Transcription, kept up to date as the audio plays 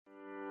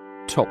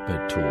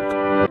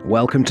TopMedTalk.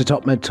 Welcome to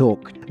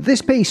TopMedTalk.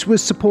 This piece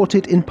was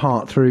supported in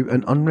part through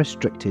an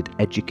unrestricted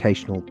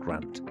educational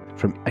grant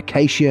from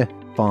Acacia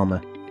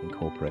Pharma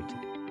Incorporated.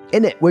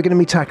 In it, we're going to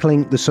be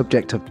tackling the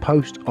subject of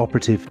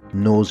post-operative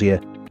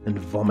nausea and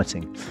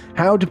vomiting.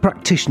 How do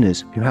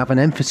practitioners who have an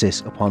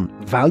emphasis upon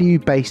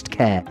value-based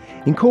care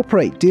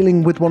incorporate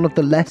dealing with one of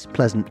the less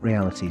pleasant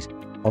realities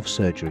of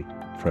surgery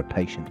for a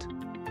patient?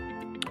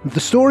 The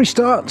story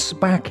starts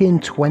back in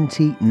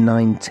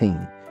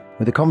 2019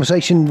 with a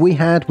conversation we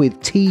had with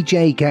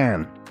TJ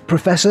Gann,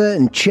 professor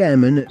and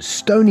chairman at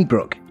Stony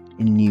Brook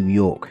in New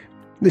York.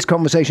 This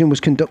conversation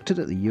was conducted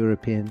at the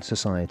European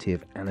Society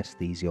of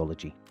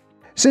Anesthesiology.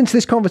 Since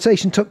this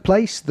conversation took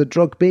place, the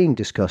drug being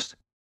discussed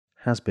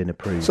has been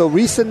approved. So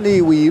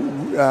recently we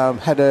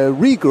had a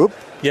regroup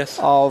Yes.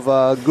 of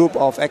a group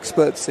of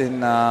experts in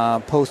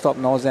post-op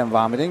nausea and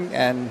vomiting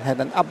and had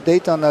an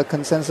update on the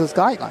consensus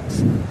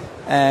guidelines.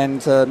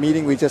 And a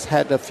meeting we just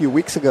had a few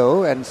weeks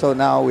ago, and so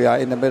now we are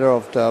in the middle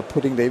of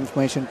putting the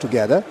information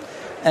together.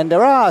 And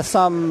there are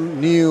some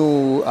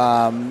new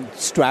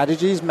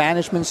strategies,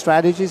 management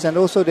strategies, and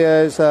also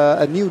there's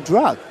a new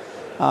drug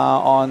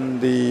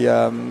on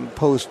the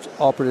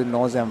post-operative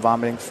nausea and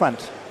vomiting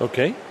front.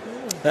 Okay.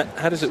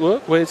 How does it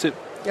work? Where is it?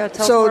 Yeah,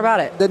 tell us more about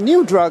it. The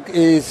new drug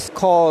is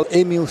called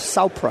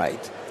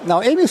amilsulpride.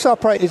 Now,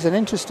 amilsulpride is an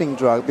interesting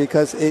drug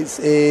because it's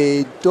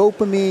a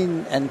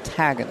dopamine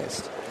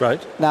antagonist.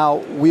 Right.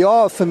 Now, we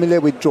are familiar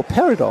with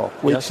droperidol,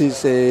 which Yes.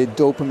 is a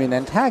dopamine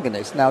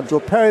antagonist. Now,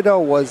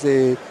 droperidol was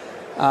a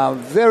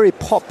very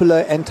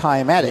popular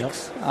antiemetic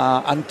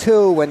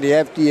until when the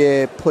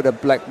FDA put a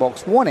black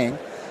box warning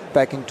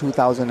back in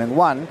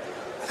 2001.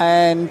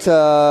 And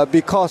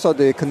because of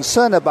the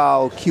concern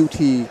about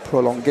QT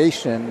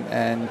prolongation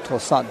and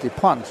torsade de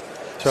pointes.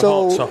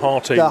 Dangerous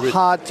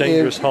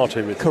heart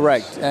arrhythmias.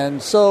 Correct.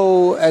 And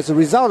so as a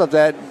result of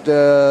that,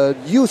 the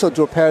use of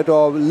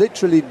droperidol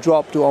literally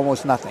dropped to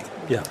almost nothing.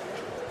 Yeah.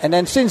 And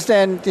then since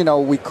then,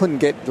 we couldn't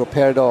get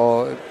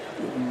droperidol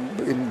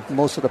in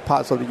most of the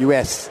parts of the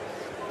U.S.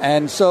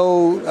 And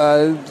so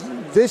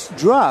this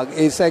drug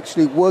is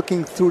actually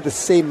working through the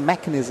same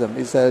mechanism.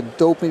 It's a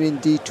dopamine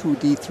D2,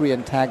 D3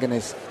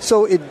 antagonist.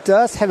 So it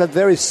does have a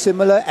very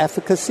similar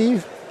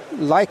efficacy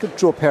like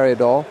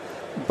droperidol,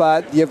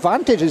 but the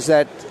advantage is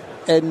that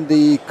in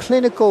the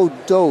clinical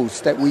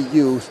dose that we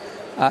use,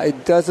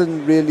 it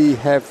doesn't really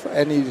have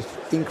any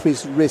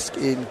increased risk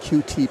in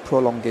QT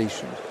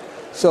prolongation.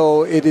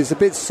 So it is a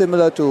bit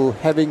similar to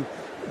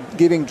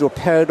giving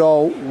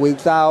droperidol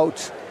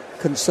without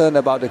concern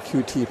about the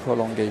QT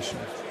prolongation.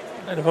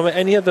 And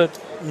any other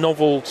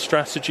novel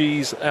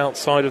strategies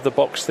outside of the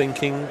box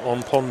thinking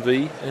on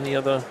PONV? Any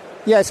other?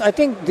 Yes, I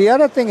think the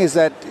other thing is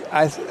that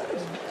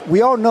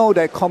we all know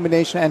that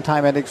combination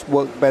antiemetics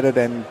work better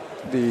than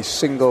the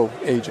single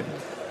agent.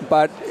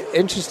 But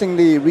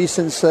interestingly,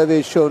 recent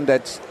surveys shown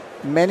that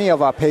many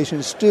of our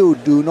patients still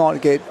do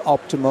not get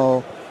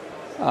optimal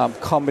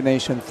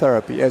combination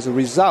therapy. As a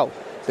result,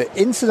 the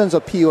incidence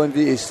of PONV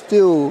is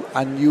still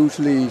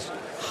unusually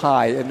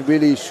high and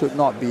really should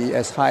not be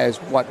as high as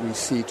what we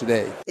see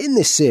today. In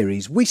this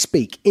series, we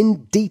speak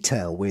in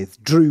detail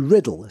with Drew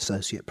Riddle,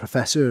 Associate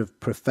Professor of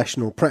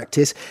Professional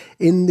Practice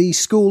in the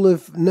School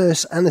of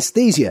Nurse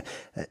Anesthesia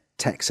at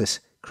Texas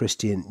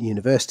Christian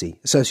University,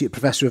 Associate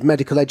Professor of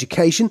Medical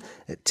Education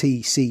at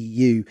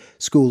TCU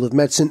School of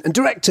Medicine, and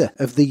Director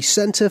of the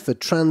Center for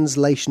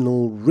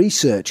Translational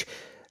Research,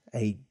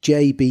 a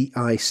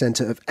JBI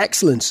Center of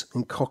Excellence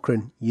in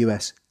Cochrane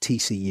US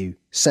TCU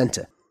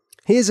Center.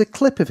 Here's a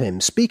clip of him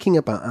speaking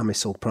about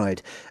amilsulpride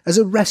as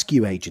a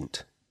rescue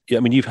agent. Yeah,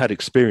 you've had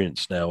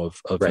experience now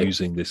of Right.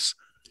 using this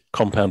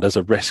compound as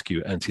a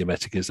rescue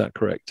antiemetic. Is that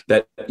correct?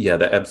 That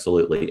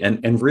absolutely.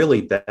 And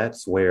really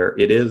that's where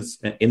it is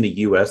in the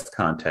US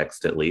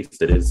context, at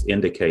least, it is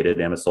indicated.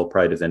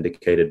 Amilsulpride is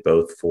indicated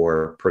both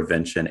for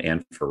prevention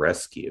and for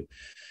rescue.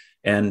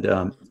 And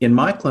in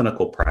my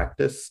clinical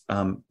practice,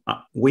 I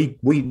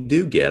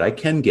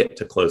can get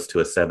to close to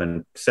a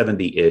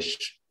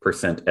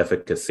 70-ish%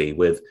 efficacy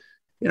with,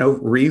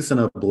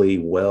 reasonably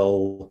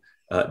well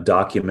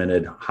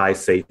documented high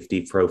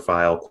safety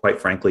profile, quite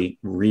frankly,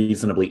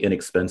 reasonably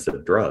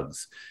inexpensive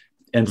drugs.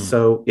 And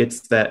so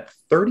it's that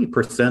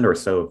 30% or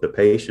so of the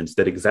patients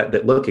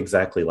that look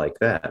exactly like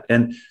that.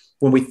 And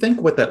when we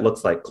think what that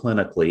looks like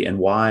clinically and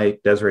why,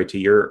 Desiree, to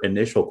your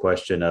initial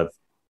question of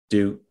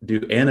do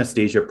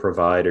anesthesia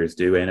providers,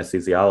 do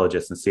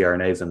anesthesiologists and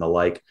CRNAs and the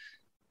like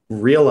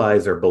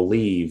realize or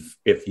believe,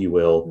 if you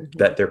will,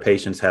 that their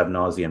patients have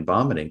nausea and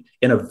vomiting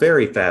in a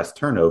very fast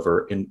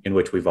turnover in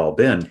which we've all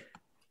been.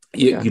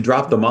 You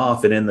drop them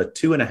off, and in the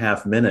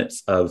 2.5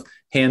 minutes of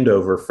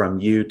handover from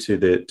you to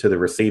the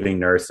receiving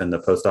nurse in the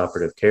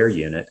postoperative care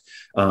unit,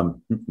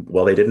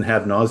 they didn't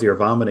have nausea or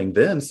vomiting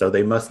then, so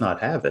they must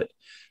not have it.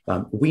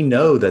 We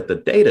know that the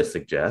data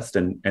suggest,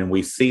 and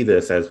we see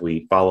this as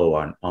we follow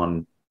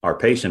on our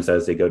patients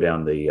as they go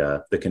down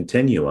the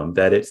continuum,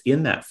 that it's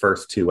in that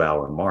first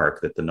 2-hour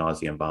mark that the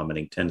nausea and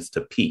vomiting tends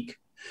to peak.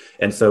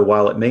 And so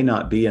while it may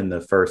not be in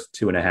the first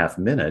 2.5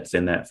 minutes,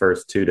 in that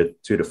first 2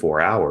 to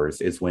 4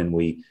 hours is when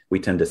we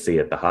tend to see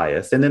it the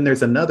highest. And then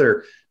there's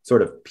another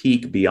sort of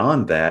peak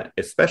beyond that,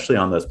 especially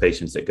on those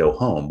patients that go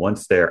home.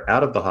 Once they're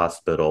out of the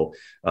hospital,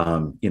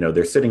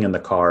 they're sitting in the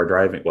car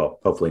driving. Well,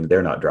 hopefully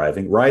they're not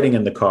driving, riding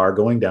in the car,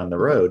 going down the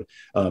road.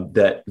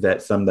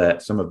 That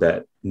some of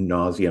that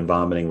nausea and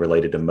vomiting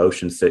related to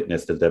motion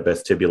sickness, to the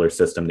vestibular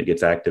system that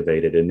gets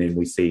activated, and then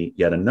we see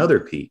yet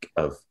another peak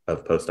of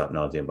post-op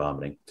nausea and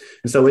vomiting.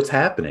 And so it's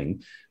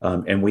happening,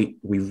 and we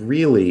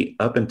really,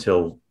 up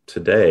until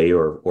today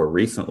or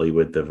recently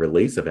with the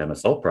release of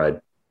amisulpride,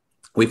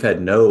 we've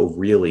had no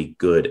really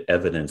good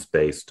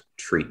evidence-based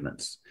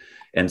treatments.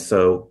 And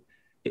so,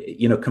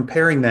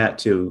 comparing that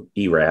to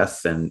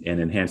ERAS and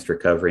enhanced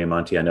recovery, and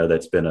Monty, I know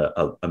that's been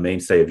a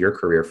mainstay of your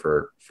career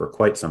for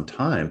quite some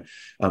time.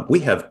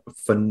 We have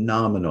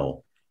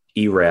phenomenal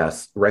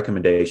ERAS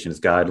recommendations,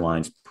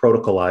 guidelines,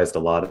 protocolized a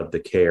lot of the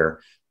care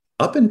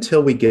up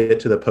until we get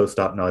to the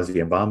post-op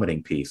nausea and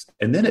vomiting piece.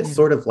 And then it's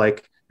sort of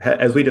like,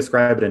 as we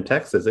describe it in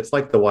Texas, it's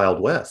like the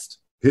Wild West.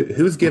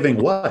 Who's giving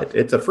what?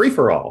 It's a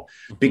free-for-all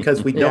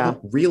because we don't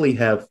really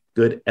have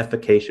good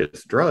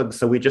efficacious drugs.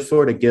 So we just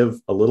sort of give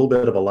a little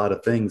bit of a lot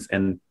of things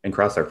and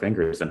cross our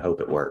fingers and hope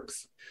it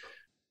works.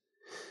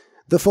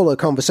 The fuller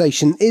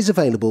conversation is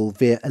available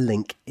via a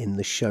link in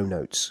the show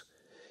notes.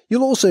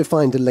 You'll also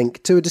find a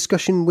link to a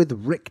discussion with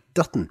Rick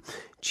Dutton,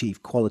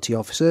 Chief Quality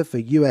Officer for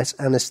US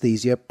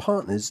Anesthesia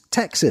Partners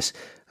Texas,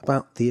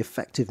 about the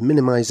effective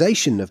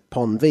minimization of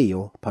PONV,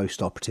 or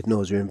post-operative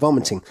nausea and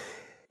vomiting.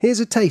 Here's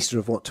a taster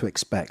of what to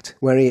expect,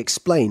 where he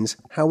explains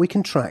how we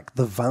can track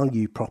the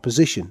value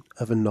proposition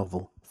of a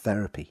novel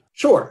therapy.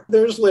 Sure.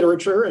 There's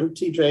literature, and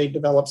TJ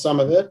developed some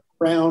of it,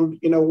 around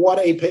what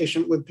a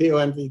patient with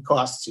PONV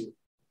costs you.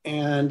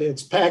 And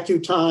it's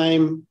PACU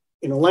time,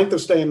 length of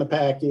stay in the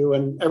PACU,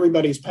 and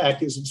everybody's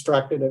PACU is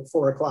instructed at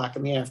 4:00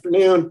 in the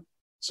afternoon.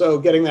 So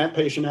getting that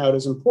patient out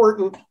is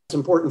important. It's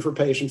important for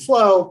patient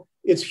flow.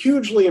 It's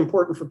hugely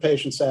important for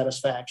patient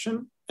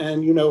satisfaction.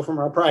 And from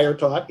our prior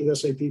talk,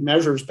 USAP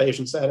measures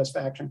patient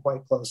satisfaction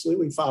quite closely.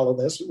 We follow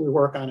this and we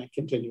work on it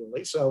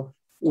continually. So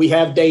we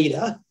have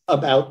data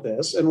about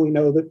this, and we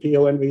know that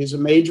PONV is a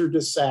major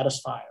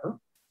dissatisfier.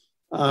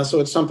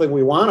 So it's something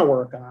we want to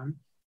work on.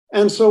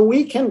 And so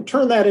we can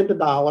turn that into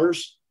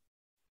dollars.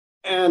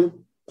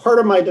 And part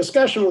of my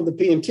discussion with the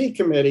P&T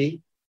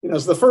committee,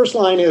 is the first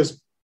line is,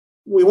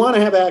 we want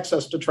to have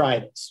access to try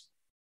this.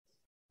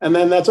 And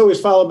then that's always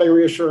followed by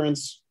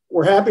reassurance.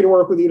 We're happy to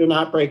work with you to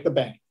not break the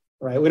bank.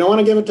 Right? We don't want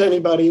to give it to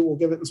anybody. We'll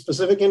give it in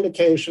specific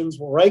indications.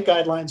 We'll write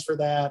guidelines for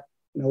that.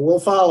 We'll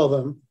follow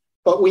them,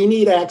 but we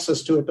need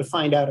access to it to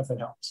find out if it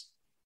helps.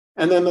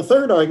 And then the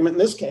third argument in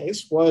this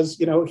case was,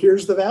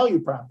 here's the value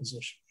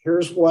proposition.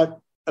 Here's what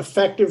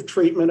effective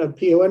treatment of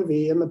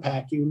PONV in the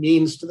PACU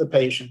means to the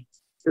patient.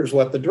 Here's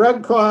what the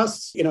drug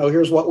costs.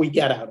 Here's what we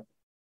get out of it.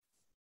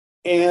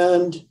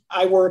 And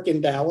I work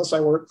in Dallas.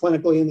 I work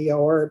clinically in the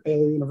OR at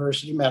Baylor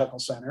University Medical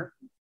Center,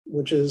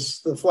 which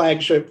is the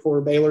flagship for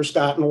Baylor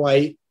Scott and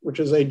White, which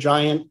is a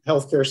giant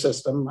healthcare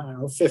system,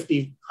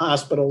 50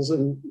 hospitals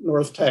in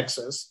North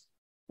Texas,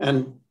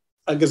 and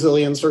a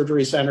gazillion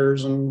surgery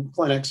centers and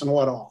clinics and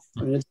what all.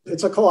 I mean,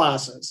 it's a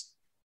colossus.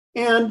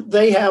 And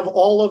they have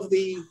all of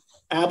the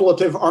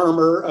ablative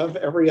armor of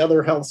every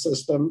other health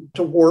system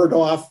to ward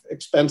off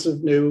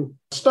expensive new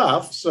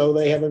stuff. So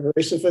they have a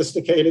very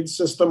sophisticated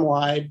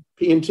system-wide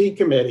P&T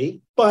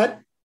committee. But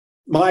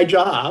my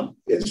job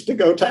is to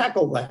go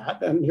tackle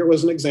that. And here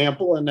was an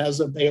example. And as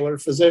a Baylor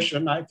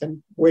physician, I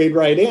can wade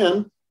right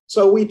in.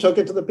 So we took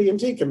it to the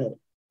P&T committee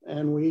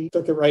and we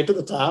took it right to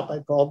the top. I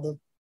called the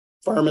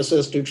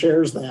pharmacist who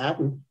chairs that.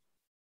 And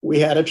we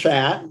had a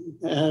chat,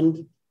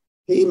 and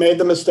he made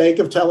the mistake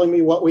of telling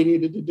me what we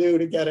needed to do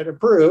to get it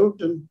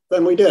approved. And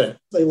then we did it.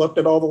 They looked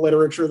at all the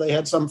literature. They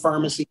had some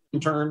pharmacy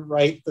intern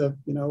write the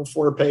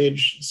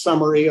 4-page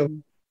summary of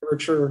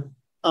literature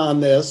on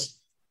this.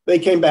 They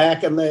came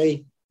back and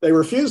they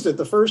refused it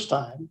the first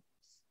time,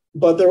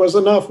 but there was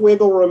enough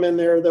wiggle room in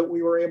there that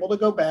we were able to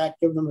go back,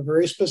 give them a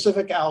very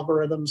specific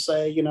algorithm,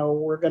 say,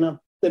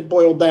 it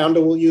boiled down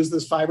to, we'll use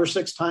this 5 or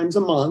 6 times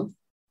a month,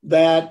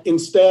 that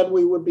instead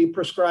we would be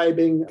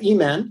prescribing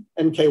EMENT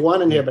and K1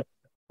 inhibitor,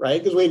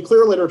 right? Because we had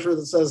clear literature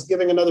that says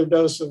giving another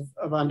dose of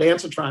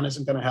ondansetron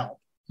isn't going to help.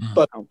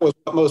 But that was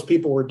what most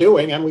people were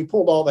doing. And we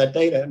pulled all that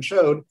data and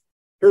showed,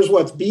 here's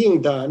what's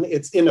being done.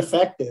 It's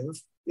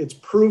ineffective. It's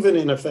proven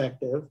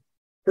ineffective.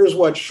 Here's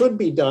what should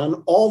be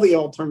done. All the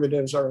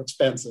alternatives are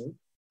expensive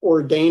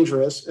or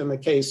dangerous. In the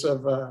case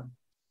of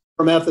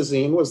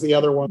promethazine was the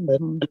other one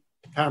that had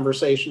a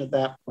conversation at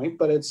that point,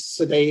 but it's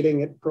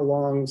sedating, it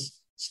prolongs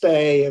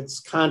stay,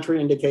 it's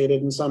contraindicated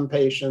in some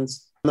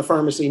patients. And the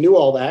pharmacy knew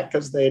all that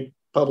because they'd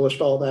published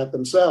all that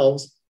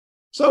themselves.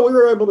 So we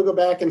were able to go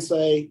back and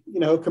say,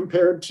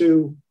 compared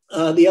to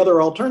the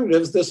other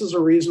alternatives, this is a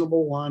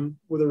reasonable one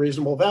with a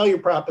reasonable value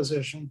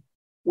proposition.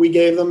 We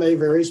gave them a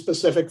very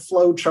specific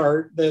flow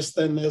chart, this,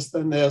 then this,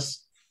 then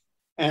this,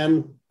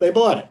 and they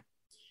bought it.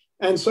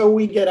 And so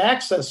we get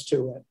access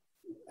to it.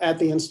 at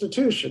the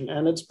institution.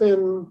 And it's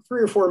been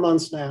 3 or 4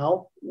 months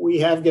now. We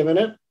have given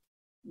it,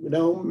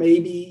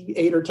 maybe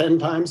 8 or 10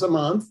 times a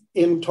month.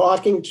 In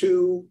talking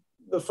to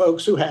the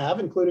folks who have,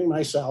 including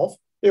myself,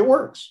 it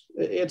works.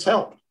 It's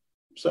helped.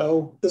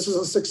 So this is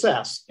a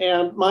success.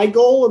 And my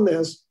goal in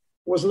this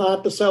was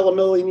not to sell 1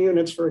 million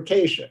units for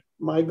Acacia.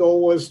 My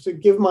goal was to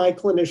give my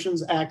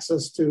clinicians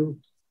access to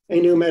a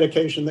new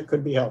medication that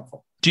could be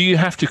helpful. Do you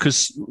have to,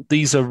 because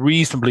these are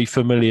reasonably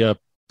familiar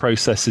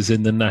processes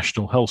in the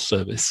National Health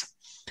Service,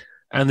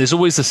 and there's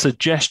always a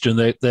suggestion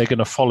that they're going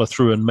to follow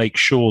through and make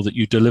sure that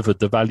you delivered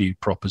the value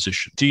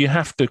proposition. Do you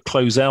have to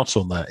close out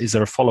on that? Is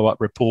there a follow-up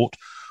report?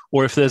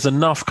 Or if there's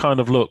enough kind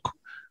of, look,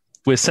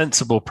 we're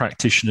sensible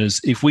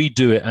practitioners, if we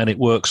do it and it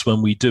works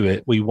when we do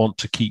it, we want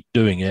to keep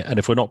doing it. And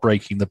if we're not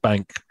breaking the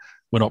bank,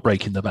 we're not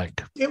breaking the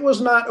bank. It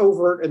was not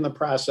overt in the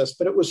process,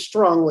 but it was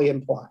strongly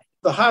implied.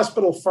 The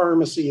hospital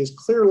pharmacy is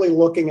clearly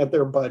looking at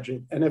their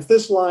budget. And if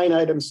this line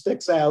item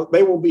sticks out,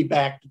 they will be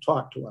back to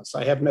talk to us.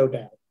 I have no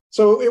doubt.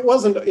 So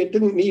it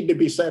didn't need to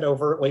be said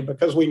overtly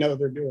because we know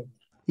they're doing it.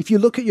 If you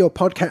look at your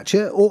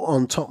podcatcher or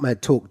on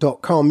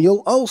TopMedTalk.com,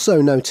 you'll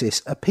also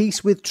notice a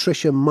piece with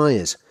Tricia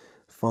Myers,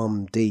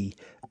 PharmD,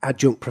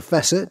 adjunct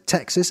professor,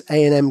 Texas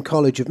A&M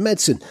College of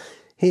Medicine.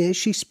 Here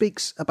she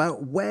speaks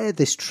about where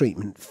this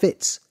treatment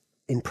fits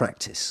in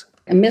practice.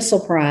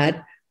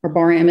 Amisulpride, or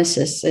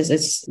barimesis, as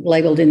it's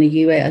labeled in the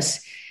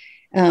U.S.,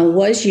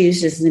 was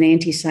used as an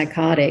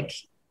antipsychotic.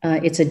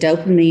 It's a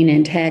dopamine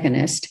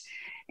antagonist,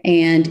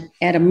 and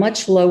at a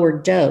much lower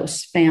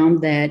dose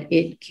found that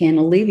it can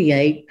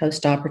alleviate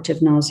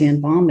postoperative nausea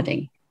and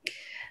vomiting.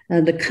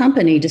 The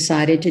company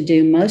decided to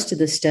do most of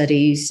the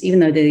studies, even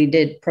though they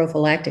did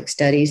prophylactic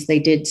studies, they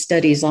did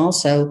studies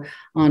also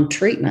on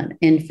treatment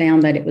and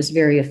found that it was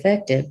very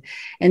effective.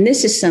 And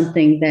this is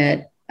something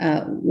that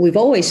we've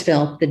always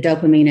felt the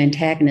dopamine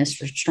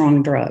antagonists are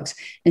strong drugs.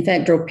 In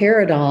fact,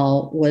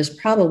 droperidol was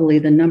probably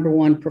the number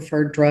one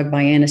preferred drug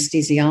by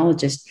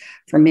anesthesiologists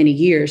for many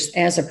years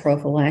as a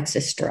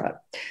prophylaxis drug.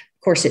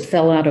 Of course, it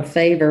fell out of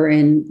favor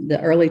in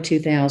the early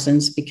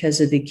 2000s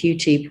because of the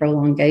QT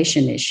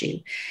prolongation issue.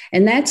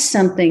 And that's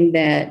something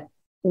that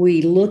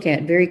we look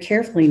at very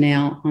carefully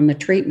now on the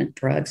treatment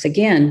drugs,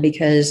 again,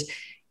 because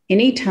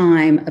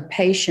anytime a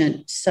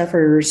patient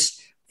suffers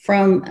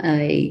from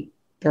a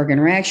drug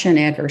interaction,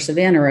 adverse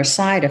event, or a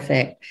side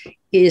effect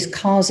is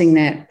causing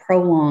that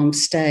prolonged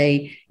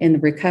stay in the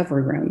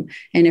recovery room.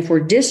 And if we're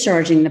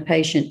discharging the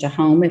patient to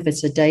home, if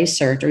it's a day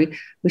surgery,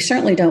 we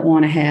certainly don't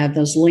want to have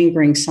those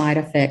lingering side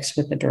effects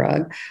with the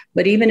drug.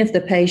 But even if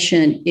the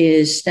patient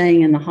is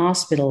staying in the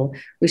hospital,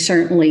 we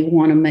certainly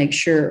want to make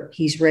sure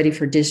he's ready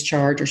for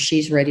discharge or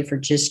she's ready for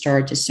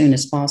discharge as soon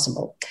as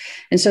possible.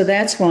 And so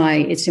that's why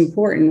it's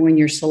important when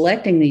you're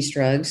selecting these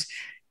drugs,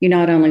 you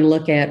not only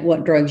look at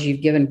what drugs you've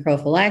given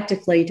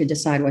prophylactically to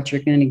decide what you're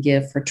going to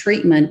give for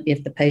treatment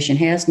if the patient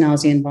has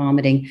nausea and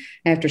vomiting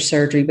after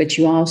surgery, but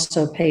you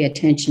also pay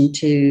attention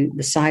to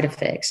the side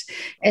effects.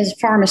 As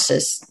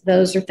pharmacists,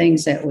 those are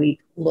things that we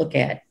look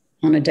at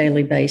on a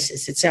daily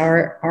basis. It's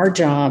our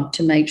job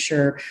to make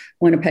sure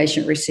when a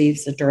patient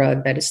receives the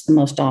drug that it's the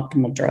most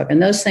optimal drug.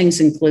 And those things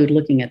include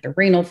looking at their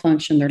renal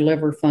function, their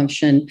liver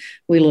function.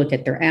 We look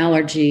at their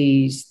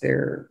allergies,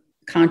 their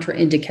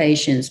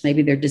contraindications,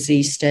 maybe their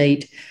disease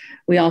state.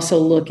 We also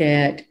look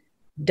at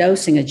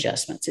dosing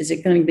adjustments. Is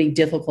it going to be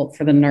difficult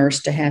for the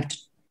nurse to have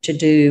to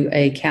do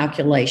a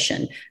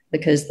calculation?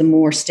 Because the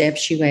more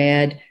steps you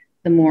add,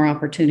 the more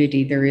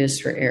opportunity there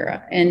is for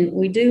error. And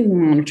we do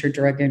monitor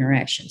drug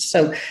interactions.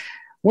 So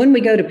when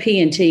we go to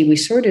P&T, we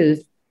sort of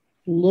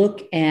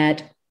look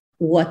at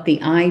what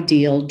the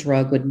ideal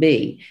drug would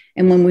be.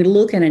 And when we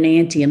look at an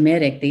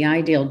antiemetic, the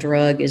ideal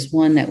drug is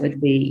one that would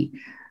be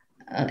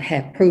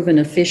have proven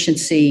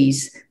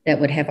efficiencies, that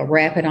would have a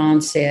rapid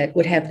onset,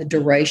 would have the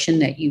duration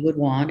that you would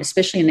want,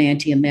 especially an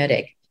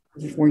antiemetic.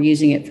 If we're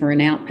using it for an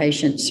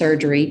outpatient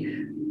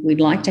surgery,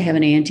 we'd like to have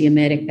an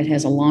antiemetic that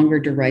has a longer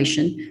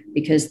duration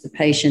because the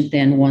patient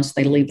then, once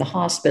they leave the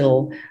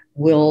hospital,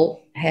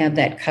 will have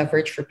that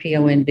coverage for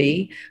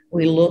PONV.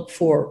 We look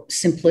for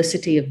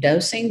simplicity of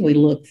dosing. We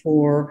look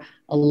for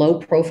a low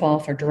profile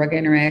for drug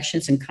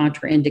interactions and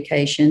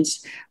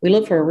contraindications. We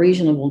look for a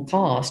reasonable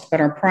cost,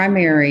 but our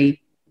primary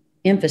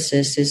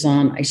emphasis is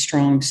on a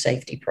strong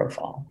safety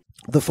profile.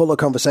 The fuller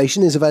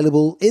conversation is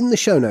available in the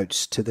show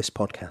notes to this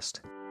podcast.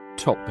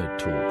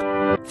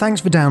 TopMedTalk. Thanks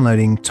for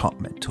downloading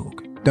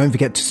TopMedTalk. Don't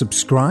forget to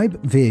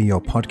subscribe via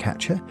your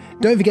podcatcher.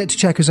 Don't forget to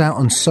check us out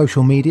on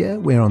social media.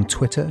 We're on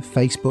Twitter,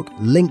 Facebook,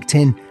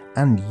 LinkedIn,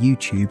 and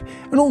YouTube.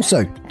 And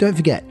also, don't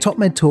forget,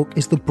 TopMedTalk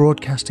is the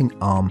broadcasting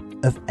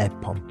arm of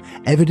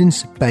EBPOM,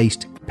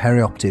 Evidence-Based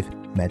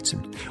Perioperative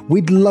Medicine.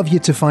 We'd love you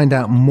to find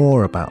out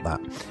more about that.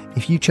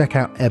 If you check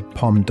out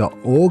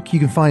ebpom.org, you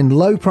can find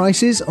low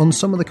prices on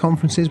some of the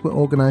conferences we're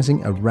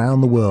organising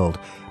around the world.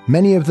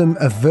 Many of them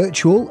are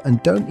virtual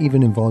and don't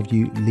even involve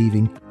you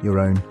leaving your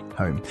own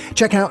home.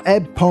 Check out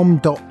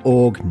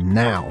ebpom.org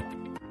now.